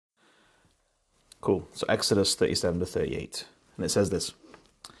Cool. So Exodus 37 to 38. And it says this.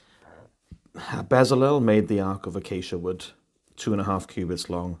 Bezalel made the ark of acacia wood, 2.5 cubits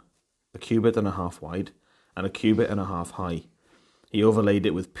long, 1.5 cubits wide, and 1.5 cubits high. He overlaid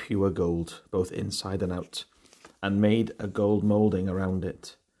it with pure gold, both inside and out, and made a gold moulding around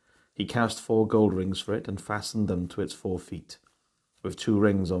it. He cast 4 gold rings for it and fastened them to its 4 feet, with 2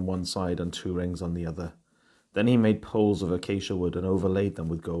 rings on one side and 2 rings on the other. Then he made poles of acacia wood and overlaid them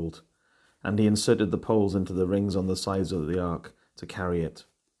with gold. And he inserted the poles into the rings on the sides of the ark to carry it.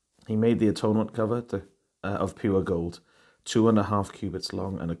 He made the atonement cover of pure gold, 2.5 cubits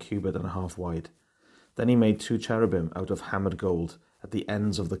long and 1.5 cubits wide. Then he made 2 cherubim out of hammered gold at the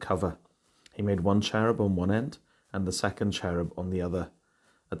ends of the cover. He made 1 cherub on one end and the second cherub on the other.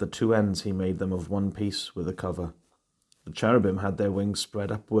 At the 2 ends he made them of one piece with the cover. The cherubim had their wings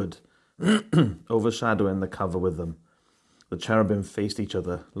spread upward, overshadowing the cover with them. The cherubim faced each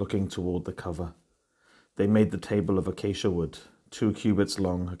other, looking toward the cover. They made the table of acacia wood, 2 cubits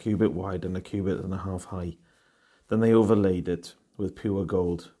long, 1 cubit wide, and 1.5 cubits high. Then they overlaid it with pure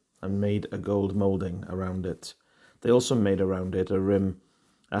gold, and made a gold moulding around it. They also made around it a rim,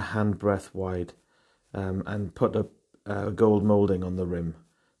 a handbreadth wide, and put a gold moulding on the rim.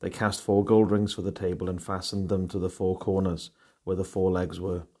 They cast 4 gold rings for the table and fastened them to the 4 corners where the 4 legs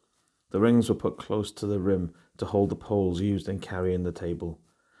were. The rings were put close to the rim to hold the poles used in carrying the table.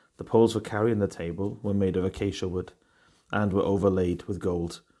 The poles for carrying the table were made of acacia wood and were overlaid with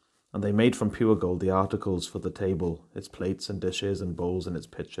gold. And they made from pure gold the articles for the table, its plates and dishes and bowls and its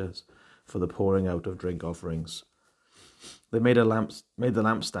pitchers, for the pouring out of drink offerings. They made the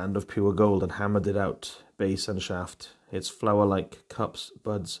lampstand of pure gold and hammered it out, base and shaft. Its flower-like cups,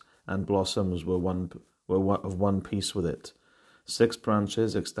 buds, and blossoms were of one piece with it. 6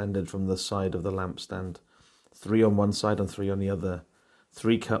 branches extended from the side of the lampstand, 3 on one side and 3 on the other.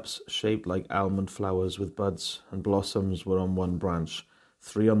 3 cups shaped like almond flowers with buds and blossoms were on one branch,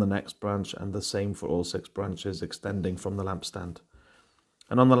 3 on the next branch, and the same for all 6 branches extending from the lampstand.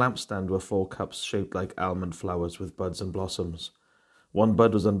 And on the lampstand were 4 cups shaped like almond flowers with buds and blossoms. 1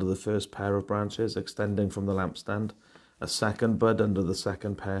 bud was under the first pair of branches extending from the lampstand, a 2nd bud under the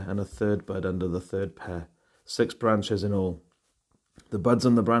 2nd pair, and a 3rd bud under the 3rd pair. 6 branches in all. The buds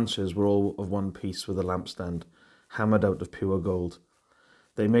and the branches were all of one piece with the lampstand, hammered out of pure gold.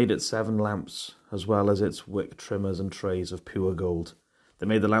 They made it 7 lamps, as well as its wick trimmers and trays of pure gold. They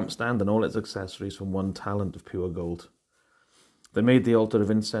made the lampstand and all its accessories from 1 talent of pure gold. They made the altar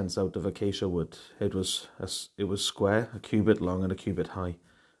of incense out of acacia wood. It was square, 1 cubit long and 1 cubit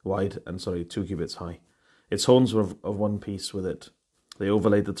wide, 2 cubits high. Its horns were of one piece with it. They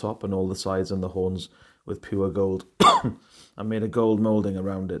overlaid the top and all the sides and the horns with pure gold, and made a gold moulding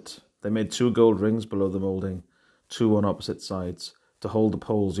around it. They made 2 gold rings below the moulding, 2 on opposite sides, to hold the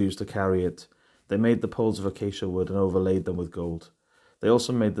poles used to carry it. They made the poles of acacia wood and overlaid them with gold. They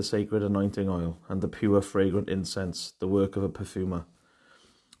also made the sacred anointing oil and the pure fragrant incense, the work of a perfumer.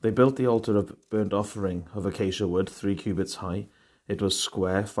 They built the altar of burnt offering of acacia wood, 3 cubits high. It was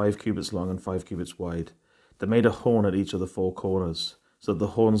square, 5 cubits long and 5 cubits wide. They made a horn at each of the 4 corners, so that the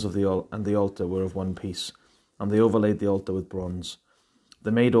horns of the altar were of one piece, and they overlaid the altar with bronze. They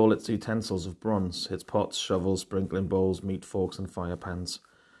made all its utensils of bronze, its pots, shovels, sprinkling bowls, meat forks, and fire pans.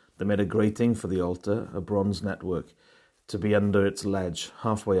 They made a grating for the altar, a bronze network, to be under its ledge,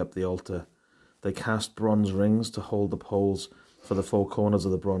 halfway up the altar. They cast bronze rings to hold the poles for the 4 corners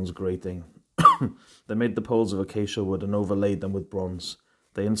of the bronze grating. They made the poles of acacia wood and overlaid them with bronze.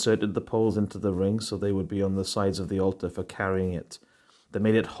 They inserted the poles into the rings so they would be on the sides of the altar for carrying it. They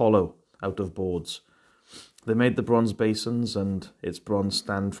made it hollow out of boards. They made the bronze basins and its bronze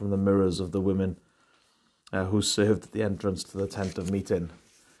stand from the mirrors of the women who served at the entrance to the tent of meeting.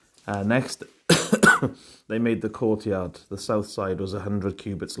 Next, they made the courtyard. The south side was 100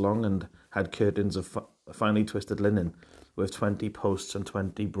 cubits long and had curtains of finely twisted linen, with 20 posts and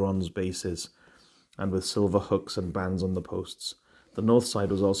 20 bronze bases, and with silver hooks and bands on the posts. The north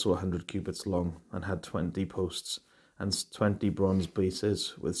side was also 100 cubits long and had 20 posts and 20 bronze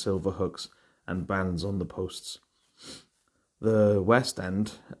bases with silver hooks and bands on the posts. The west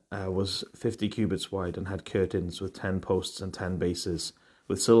end was 50 cubits wide and had curtains with 10 posts and 10 bases,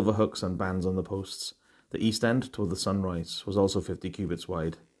 with silver hooks and bands on the posts. The east end, toward the sunrise, was also 50 cubits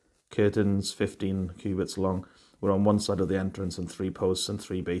wide. Curtains 15 cubits long were on one side of the entrance and 3 posts and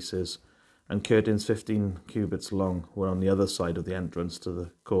 3 bases, and curtains 15 cubits long were on the other side of the entrance to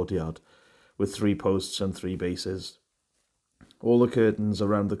the courtyard, with 3 posts and 3 bases. All the curtains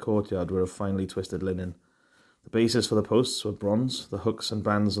around the courtyard were of finely twisted linen. The bases for the posts were bronze, the hooks and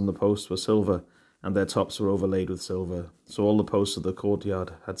bands on the posts were silver, and their tops were overlaid with silver, so all the posts of the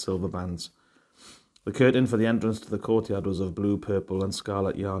courtyard had silver bands. The curtain for the entrance to the courtyard was of blue, purple, and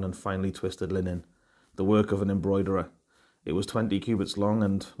scarlet yarn and finely twisted linen, the work of an embroiderer. It was 20 cubits long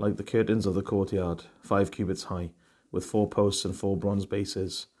and, like the curtains of the courtyard, 5 cubits high, with 4 posts and 4 bronze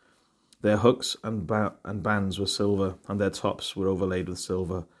bases. Their hooks and bands were silver, and their tops were overlaid with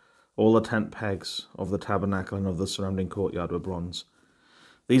silver. All the tent pegs of the tabernacle and of the surrounding courtyard were bronze.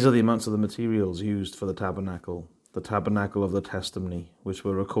 These are the amounts of the materials used for the tabernacle of the testimony, which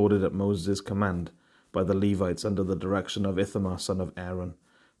were recorded at Moses' command by the Levites under the direction of Ithamar son of Aaron,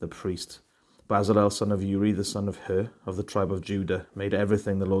 the priest. Bezalel son of Uri, the son of Hur, of the tribe of Judah, made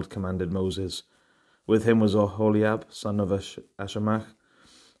everything the Lord commanded Moses. With him was Oholiab, son of Ahisamach,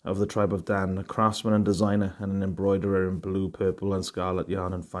 of the tribe of Dan, a craftsman and designer, and an embroiderer in blue, purple, and scarlet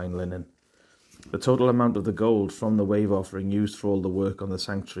yarn and fine linen. The total amount of the gold from the wave offering used for all the work on the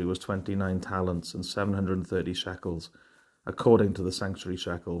sanctuary was 29 talents and 730 shekels, according to the sanctuary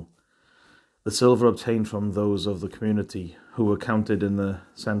shekel. The silver obtained from those of the community who were counted in the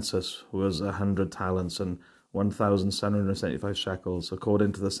census was 100 talents and 1,775 shekels,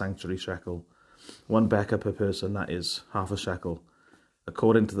 according to the sanctuary shekel. 1 beker per person, that is, half a shekel,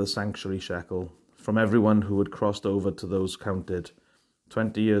 according to the sanctuary shekel, from everyone who had crossed over to those counted,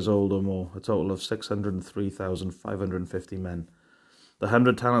 20 years old or more, a total of 603,550 men. The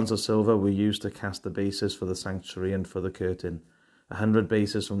 100 talents of silver were used to cast the bases for the sanctuary and for the curtain, 100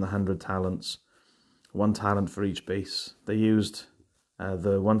 bases from the 100 talents, 1 talent for each base. They used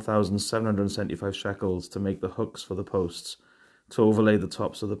the 1,775 shekels to make the hooks for the posts, to overlay the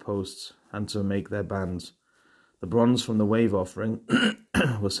tops of the posts, and to make their bands. The bronze from the wave offering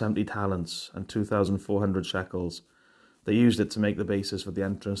was 70 talents and 2,400 shekels. They used it to make the bases for the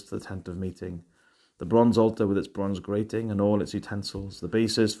entrance to the tent of meeting, the bronze altar with its bronze grating and all its utensils, the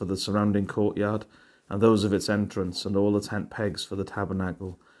bases for the surrounding courtyard, and those of its entrance, and all the tent pegs for the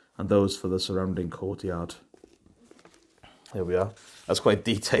tabernacle, and those for the surrounding courtyard. Here we are. That's quite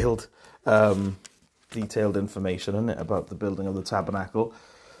detailed information, isn't it, about the building of the tabernacle.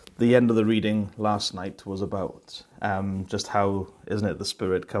 The end of the reading last night was about just how, isn't it, the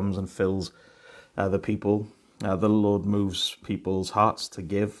Spirit comes and fills the people. The Lord moves people's hearts to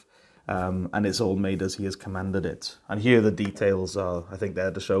give, and it's all made as he has commanded it. And here the details are, I think, there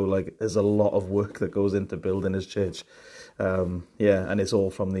to show, like, there's a lot of work that goes into building his church. And it's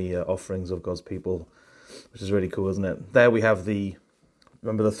all from the offerings of God's people, which is really cool, isn't it? There we have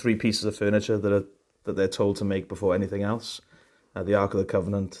remember the 3 pieces of furniture that they're told to make before anything else? The Ark of the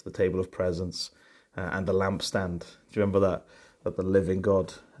Covenant, the Table of Presence, and the lampstand. Do you remember that? That the living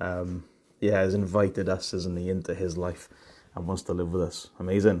God has invited us, isn't he, into his life and wants to live with us.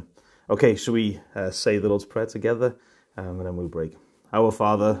 Amazing. Okay, shall we say the Lord's Prayer together? And then we'll break. Our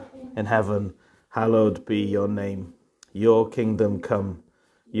Father in heaven, hallowed be your name. Your kingdom come.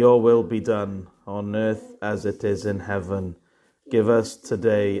 Your will be done on earth as it is in heaven. Give us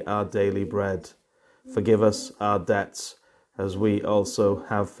today our daily bread. Forgive us our debts, as we also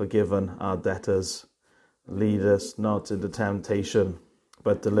have forgiven our debtors. Lead us not into temptation,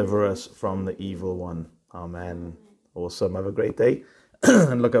 but deliver us from the evil one. Amen. Awesome. Have a great day.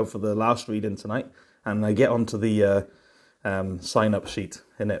 And look out for the last reading tonight. And I get onto the sign-up sheet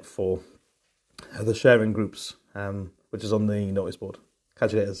in it for the sharing groups, which is on the notice board.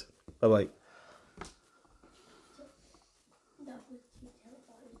 Catch you later. Bye-bye.